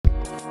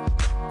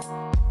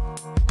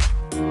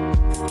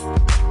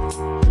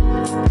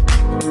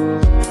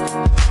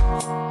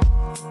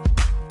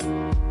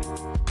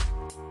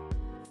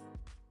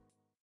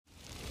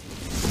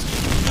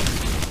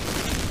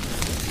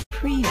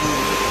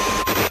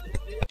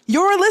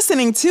You're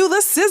listening to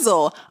The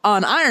Sizzle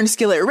on Iron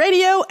Skillet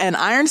Radio and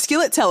Iron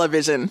Skillet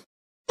Television.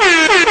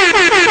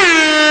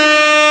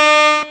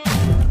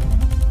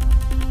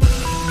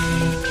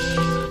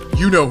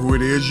 You know who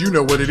it is. You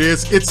know what it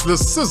is. It's The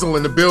Sizzle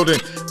in the building.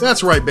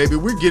 That's right, baby.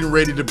 We're getting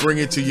ready to bring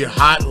it to you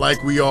hot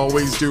like we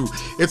always do.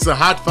 It's the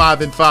Hot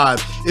 5 and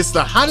 5. It's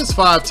the hottest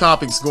 5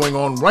 topics going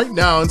on right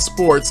now in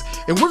sports,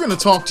 and we're going to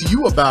talk to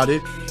you about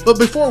it. But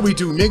before we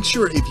do, make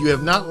sure if you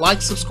have not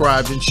liked,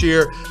 subscribed, and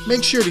shared,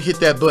 make sure to hit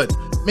that button.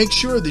 Make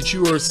sure that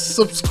you are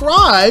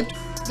subscribed,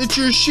 that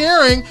you're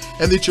sharing,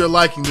 and that you're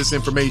liking this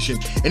information.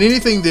 And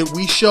anything that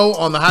we show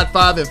on the Hot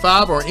 5 and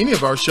 5 or any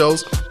of our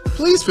shows,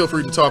 please feel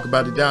free to talk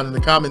about it down in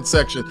the comment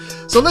section.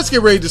 So let's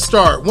get ready to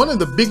start. One of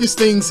the biggest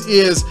things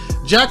is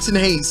Jaxson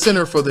Hayes,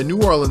 center for the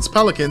New Orleans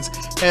Pelicans,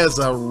 has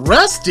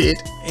arrested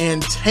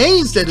and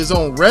tased at his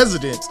own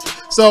residence.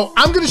 So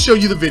I'm going to show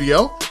you the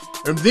video,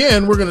 and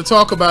then we're going to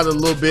talk about it a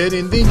little bit,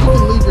 and then you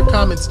can leave your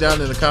comments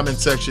down in the comment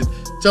section.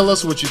 Tell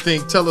us what you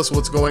think, tell us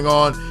what's going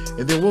on,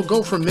 and then we'll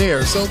go from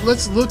there. So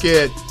let's look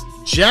at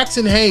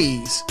Jaxson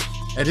Hayes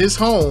at his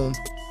home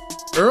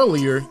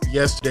earlier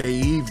yesterday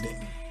evening.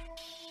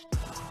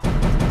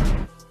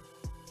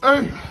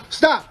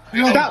 Stop!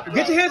 Stop!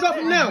 Get your hands off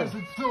him now!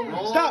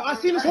 Stop! I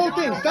seen this whole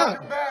thing.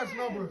 Stop!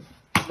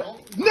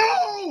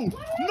 No!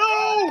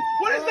 No!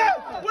 What is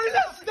that? What is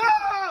that?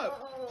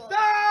 Stop!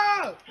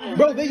 Stop!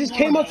 Bro, they just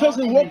came up to us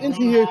and walked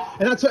into here,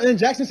 and and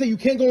Jaxson said you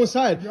can't go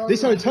inside. They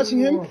started touching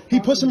him. He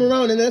pushed him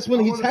around, and that's when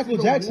he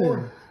tackled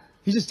Jaxson.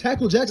 He just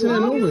tackled Jaxson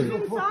out of nowhere.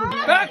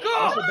 Back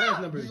up! What's your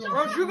badge numbers?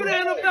 Or you're gonna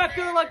end up back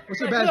there like.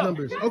 What's your badge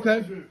numbers?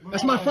 Okay,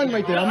 that's my friend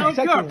right there. I'm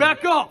protecting him.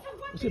 Back up!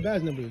 What's your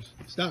badge numbers?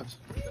 Stop.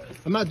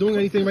 I'm not doing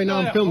anything right now.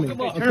 I'm filming.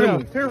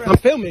 I'm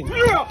filming.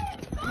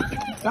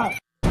 Stop.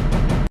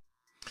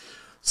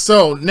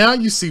 So now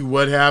you see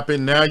what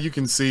happened. Now you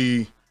can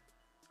see,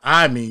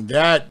 I mean,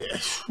 that,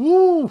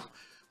 whew,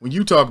 when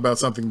you talk about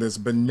something that's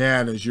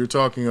bananas, you're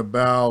talking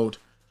about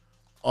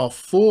a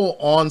full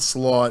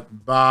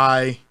onslaught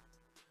by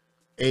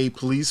a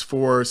police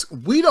force.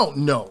 We don't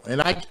know,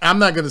 and I'm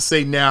not going to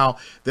say now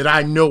that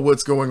I know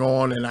what's going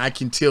on and I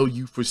can tell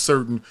you for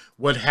certain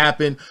what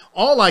happened.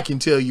 All I can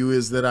tell you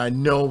is that I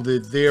know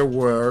that there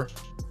were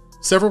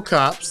several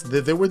cops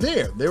that they were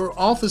there. There were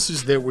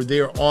officers that were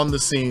there on the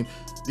scene.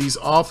 These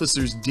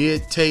officers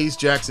did tase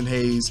Jaxson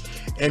Hayes,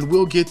 and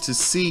we'll get to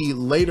see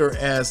later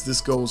as this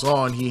goes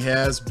on. He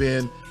has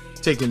been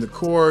taken to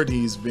court.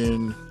 He's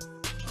been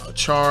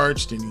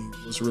charged, and he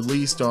was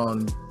released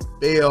on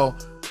bail.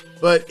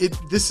 But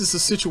this is a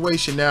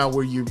situation now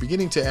where you're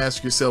beginning to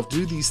ask yourself,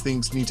 do these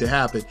things need to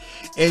happen?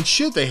 And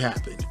should they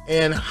happen?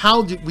 And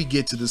how did we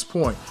get to this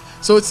point?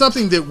 So it's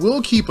something that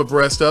we'll keep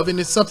abreast of, and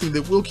it's something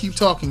that we'll keep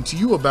talking to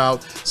you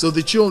about so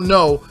that you'll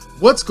know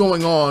what's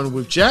going on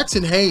with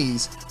Jaxson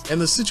Hayes and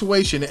the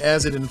situation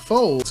as it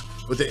unfolds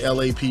with the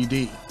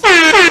LAPD.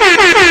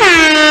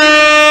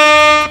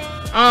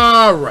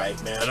 All right,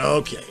 man.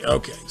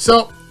 Okay.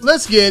 So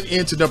let's get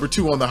into number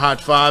 2 on the Hot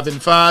 5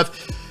 and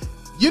 5.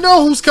 You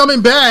know who's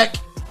coming back?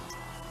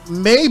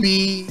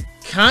 Maybe,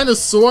 kind of,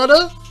 sort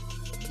of.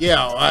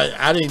 Yeah,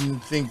 I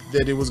didn't think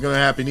that it was going to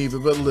happen either.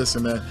 But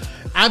listen, man,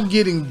 I'm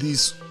getting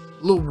these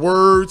little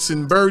words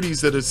and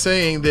birdies that are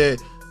saying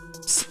that,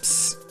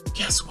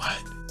 guess what?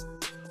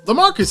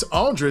 LaMarcus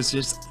Aldridge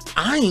is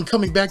eyeing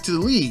coming back to the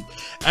league.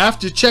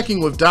 After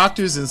checking with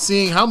doctors and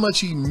seeing how much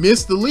he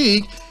missed the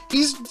league,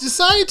 he's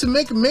decided to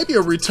make maybe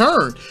a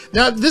return.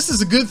 Now, this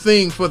is a good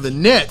thing for the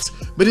Nets,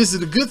 but is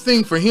it a good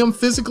thing for him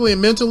physically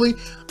and mentally?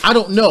 I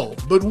don't know,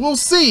 but we'll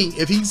see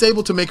if he's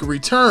able to make a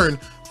return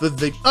for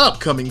the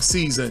upcoming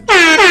season.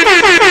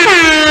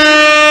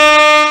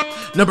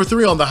 Number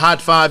 3 on the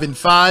Hot 5 and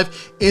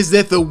 5 is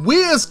that the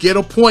Wiz get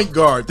a point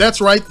guard.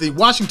 That's right, the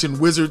Washington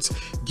Wizards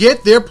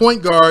get their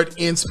point guard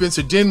in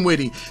Spencer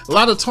Dinwiddie. A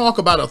lot of talk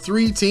about a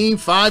 3-team,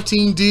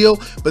 5-team deal,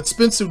 but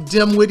Spencer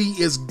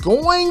Dinwiddie is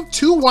going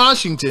to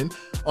Washington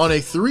on a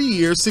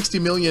 3-year,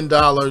 $60 million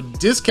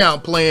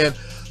discount plan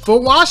for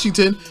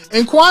Washington.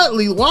 And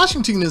quietly,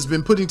 Washington has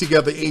been putting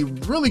together a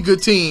really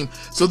good team.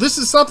 So this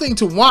is something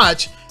to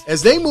watch.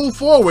 As they move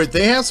forward,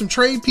 they have some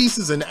trade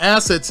pieces and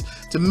assets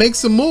to make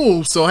some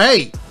moves. So,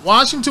 hey,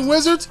 Washington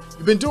Wizards,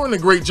 you've been doing a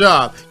great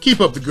job. Keep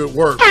up the good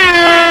work.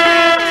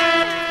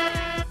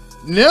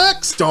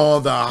 Next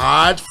on the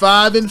Hot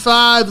 5 and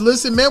 5,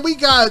 listen, man, we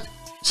got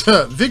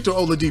Victor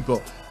Oladipo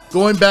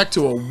going back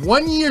to a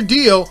 1-year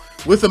deal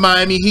with the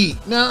Miami Heat.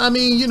 Now, I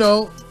mean, you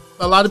know,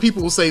 a lot of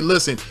people will say,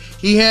 listen,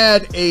 he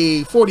had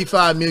a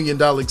 $45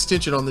 million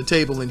extension on the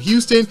table in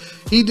Houston.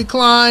 He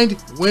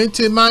declined, went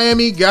to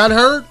Miami, got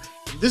hurt.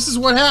 This is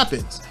what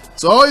happens.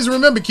 So always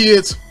remember,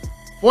 kids,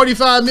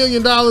 $45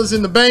 million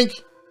in the bank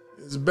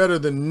is better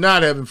than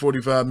not having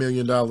 $45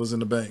 million in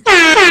the bank.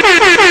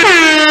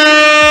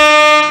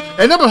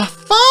 And number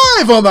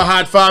 5 on the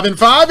Hot 5 and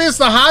 5 is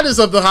the hottest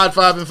of the Hot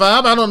 5 and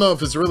 5. I don't know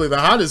if it's really the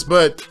hottest,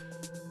 but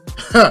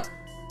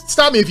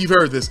stop me if you've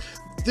heard this.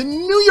 The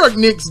New York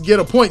Knicks get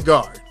a point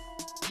guard.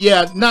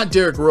 Yeah, not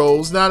Derrick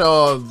Rose, not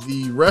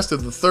the rest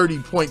of the 30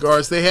 point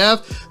guards they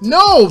have.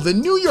 No, the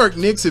New York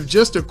Knicks have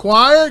just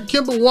acquired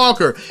Kemba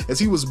Walker as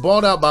he was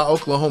bought out by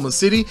Oklahoma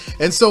City.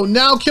 And so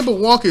now Kemba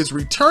Walker is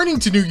returning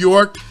to New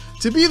York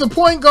to be the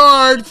point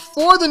guard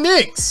for the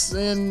Knicks.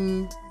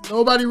 And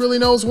nobody really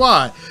knows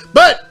why.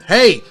 But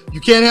hey,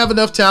 you can't have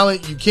enough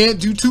talent. You can't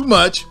do too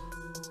much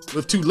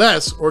with too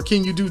less, or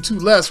can you do too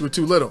less with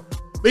too little?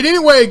 But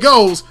anyway it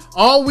goes,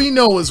 all we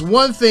know is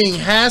one thing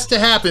has to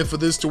happen for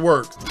this to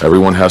work.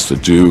 Everyone has to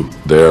do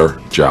their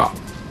job.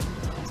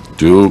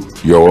 Do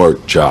your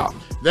job.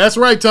 That's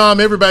right,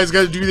 Tom. Everybody's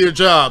got to do their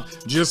job,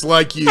 just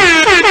like you.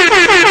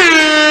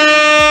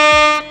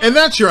 And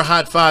that's your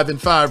Hot 5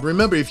 and 5.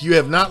 Remember, if you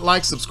have not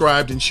liked,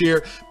 subscribed, and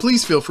shared,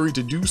 please feel free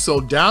to do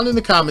so down in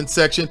the comments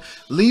section.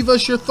 Leave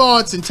us your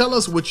thoughts and tell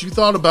us what you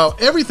thought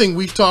about everything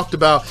we've talked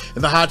about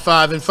in the Hot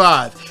 5 and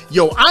 5.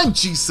 Yo, I'm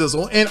G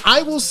Sizzle, and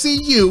I will see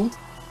you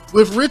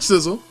with Rich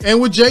Sizzle and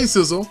with Jay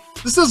Sizzle,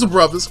 the Sizzle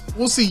Brothers.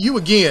 We'll see you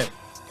again.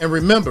 And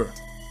remember,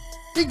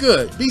 be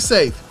good, be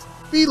safe,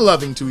 be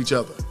loving to each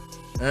other.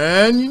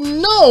 And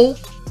we'll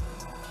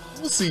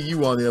see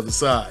you on the other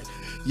side.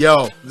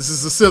 Yo, this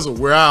is the Sizzle.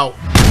 We're out.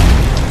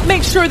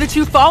 Make sure that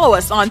you follow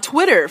us on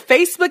Twitter,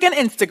 Facebook, and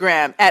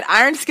Instagram at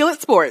Iron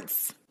Skillet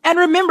Sports. And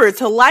remember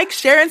to like,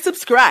 share, and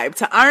subscribe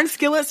to Iron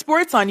Skillet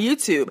Sports on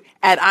YouTube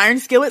at Iron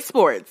Skillet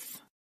Sports.